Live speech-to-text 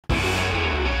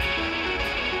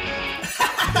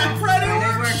Friday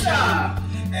Workshop!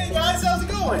 Hey guys, how's it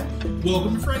going?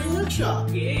 Welcome to Friday Workshop.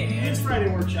 Yeah. It's Friday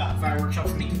Workshop. Friday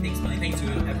Workshop's making things funny things to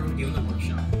whoever we do in the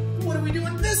workshop. What are we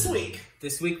doing this week?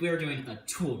 This week we are doing a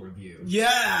tool review.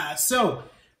 Yeah, so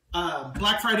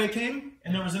Black Friday came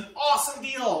and there was an awesome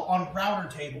deal on router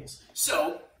tables.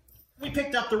 So we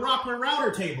picked up the Rockler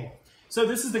Router Table. So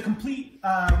this is the complete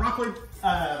Rockler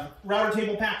Router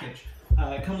Table package.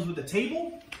 It comes with the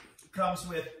table, it comes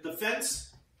with the fence,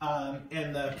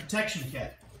 and the protection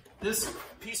kit. This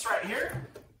piece right here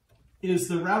is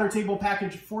the Router Table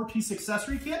Package 4-piece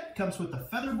accessory kit. Comes with the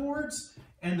feather boards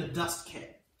and the dust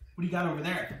kit. What do you got over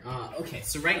there? Okay,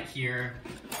 so right here,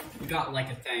 we got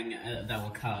like a thing that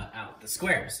will cut out the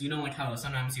squares. You know like how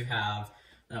sometimes you have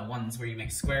ones where you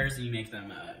make squares and you make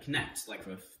them connect, like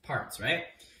with parts, right?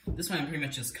 This one pretty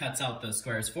much just cuts out those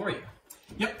squares for you.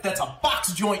 Yep, that's a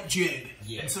box joint jig.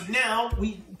 Yeah. And so now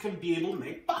we can be able to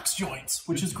make box joints,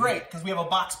 which is great because we have a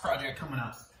box project coming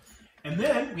up. And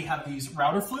then we have these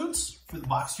router flutes for the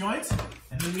box joints.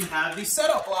 And then we have these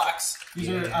setup blocks. These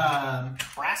are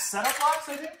brass setup blocks,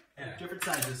 I think. Yeah. Different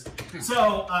sizes.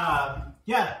 So,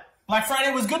 yeah, Black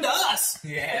Friday was good to us.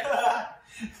 Yeah.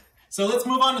 So let's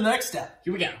move on to the next step.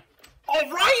 Here we go.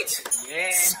 All right.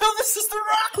 Yeah. So this is the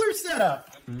Rockler setup.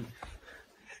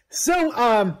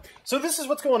 So this is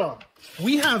what's going on.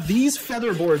 We have these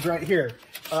feather boards right here.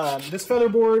 This feather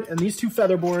board and these two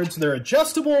feather boards. They're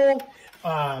adjustable.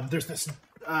 There's this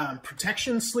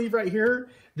protection sleeve right here.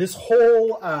 This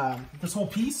whole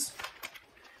piece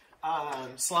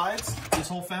slides. This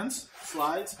whole fence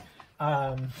slides.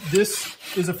 This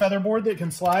is a feather board that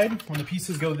can slide when the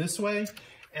pieces go this way.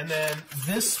 And then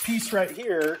this piece right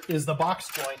here is the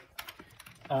box joint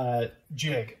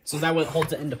jig. So is that what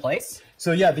holds it into place?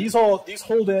 So yeah, these hold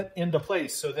it into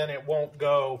place, so then it won't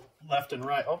go left and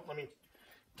right. Oh, let me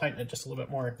tighten it just a little bit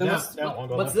more. Now it won't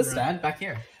go what's left this, and right. Dad? Back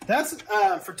here. That's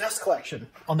for dust collection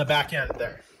on the back end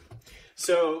there.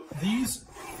 So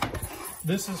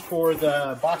this is for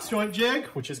the box joint jig,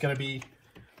 which is going to be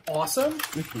awesome.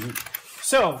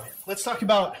 So let's talk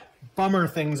about bummer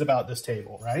things about this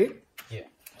table, right? Yeah.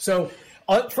 So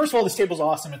first of all, this table's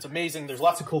awesome. It's amazing. There's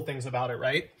lots of cool things about it,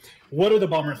 right? What are the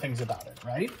bummer things about it,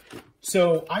 right?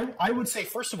 So I would say,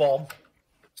 first of all,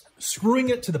 screwing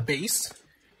it to the base,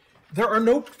 there are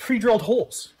no pre-drilled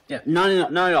holes. Yeah, not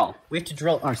at all. We have to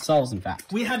drill ourselves, in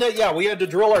fact. We had to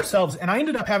drill ourselves, and I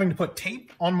ended up having to put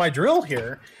tape on my drill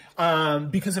here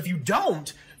because if you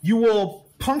don't, you will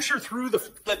puncture through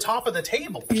the top of the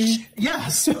table. Yeah,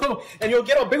 and you'll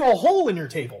get a big old hole in your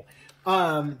table.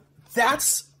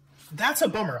 That's a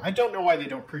bummer. I don't know why they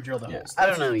don't pre-drill the holes. I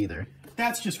don't know either.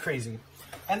 That's just crazy.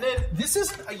 And then this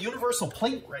is a universal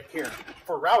plate right here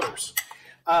for routers.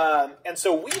 And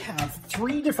so we have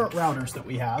 3 different routers that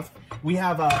we have. We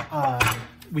have a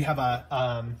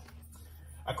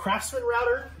Craftsman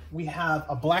router, we have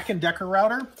a Black & Decker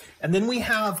router, and then we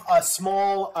have a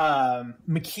small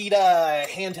Makita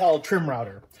handheld trim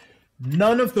router.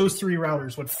 None of those 3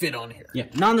 routers would fit on here. Yeah,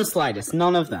 not in the slightest.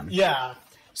 None of them. Yeah.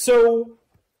 So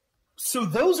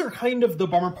those are kind of the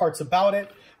bummer parts about it.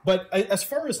 But as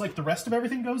far as like the rest of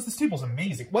everything goes, this table's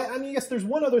amazing. Well, I mean, yes, there's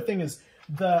one other thing is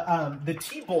the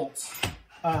T-bolts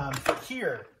for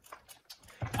here.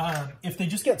 If they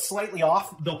just get slightly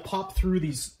off, they'll pop through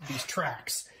these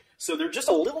tracks. So they're just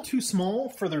a little too small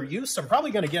for their use. I'm probably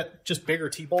going to get just bigger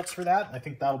T-bolts for that. I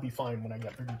think that'll be fine when I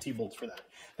get bigger T-bolts for that.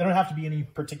 They don't have to be any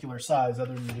particular size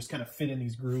other than just kind of fit in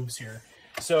these grooves here.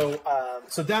 So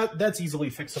that's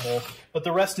easily fixable, but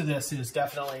the rest of this is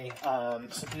definitely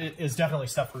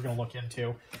stuff we're going to look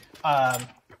into.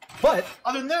 But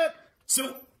other than that,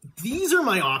 so these are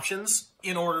my options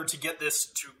in order to get this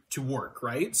to work,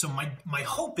 right? So my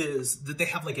hope is that they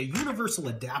have like a universal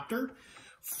adapter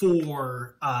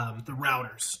for the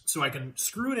routers, so I can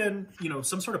screw it in,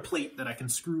 some sort of plate that I can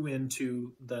screw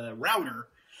into the router.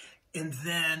 And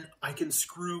then I can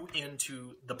screw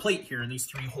into the plate here in these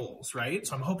 3 holes, right?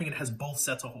 So I'm hoping it has both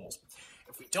sets of holes.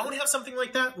 If we don't have something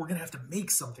like that, we're going to have to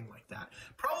make something like that.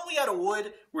 Probably out of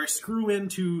wood, where I screw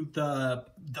into the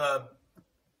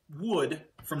wood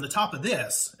from the top of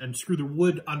this and screw the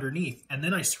wood underneath. And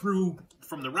then I screw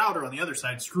from the router on the other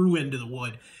side, screw into the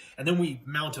wood. And then we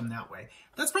mount them that way.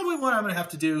 That's probably what I'm going to have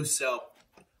to do, so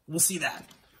we'll see that.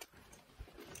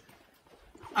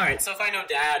 Alright, so if I know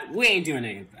Dad, we ain't doing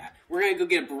any of that. We're going to go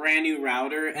get a brand new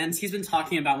router, and he's been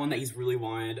talking about one that he's really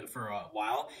wanted for a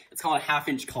while. It's called a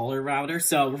 1/2-inch collar router,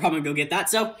 so we're probably going to go get that,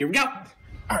 so here we go!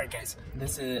 All right, guys,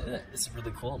 this is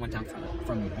really cool. It went down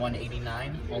from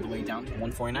 189 all the way down to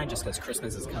 149 just because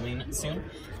Christmas is coming soon.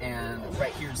 And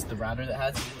right here's the router that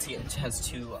has. You can see it has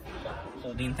two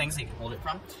holding things that you can hold it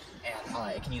from,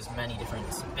 and it can use many different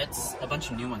bits. A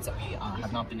bunch of new ones that we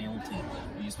have not been able to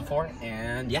use before.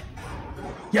 And yeah.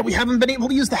 Yeah, we haven't been able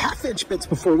to use the half-inch bits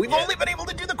before. We've only been able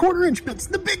to do the quarter-inch bits,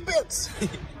 the big bits.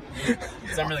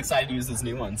 So I'm really excited to use those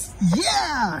new ones.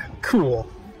 Yeah, cool.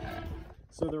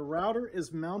 So the router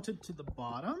is mounted to the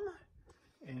bottom,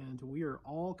 and we are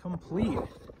all complete.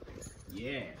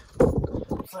 Yeah.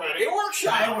 Friday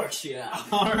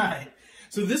workshop. All right.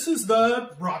 So this is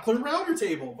the Rockler Router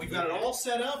Table. We've got it all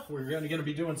set up. We're going to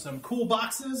be doing some cool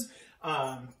boxes.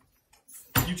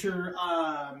 Future,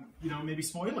 maybe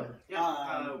spoiler.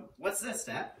 Yeah. What's this,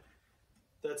 Dad?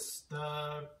 That's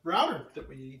the router that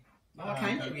we... What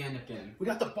kind did we end up getting? We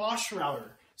got the Bosch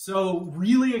router. So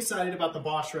really excited about the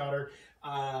Bosch router.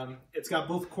 It's got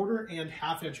both quarter and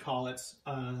half-inch collets.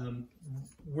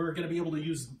 We're going to be able to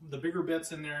use the bigger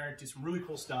bits in there, do some really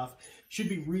cool stuff. Should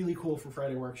be really cool for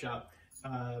Friday Workshop.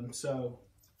 So,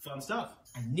 fun stuff.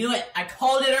 I knew it! I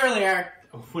called it earlier!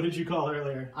 What did you call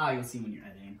earlier? Oh, you'll see when you're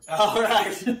editing. All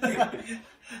right.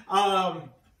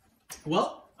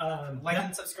 Like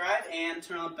and subscribe and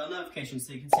turn on bell notifications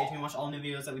so you can stay tuned and watch all new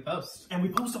videos that we post. And we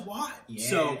post a lot. Yeah.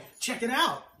 So, check it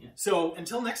out. Yeah. So,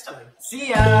 until next time. See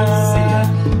ya!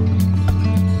 See ya!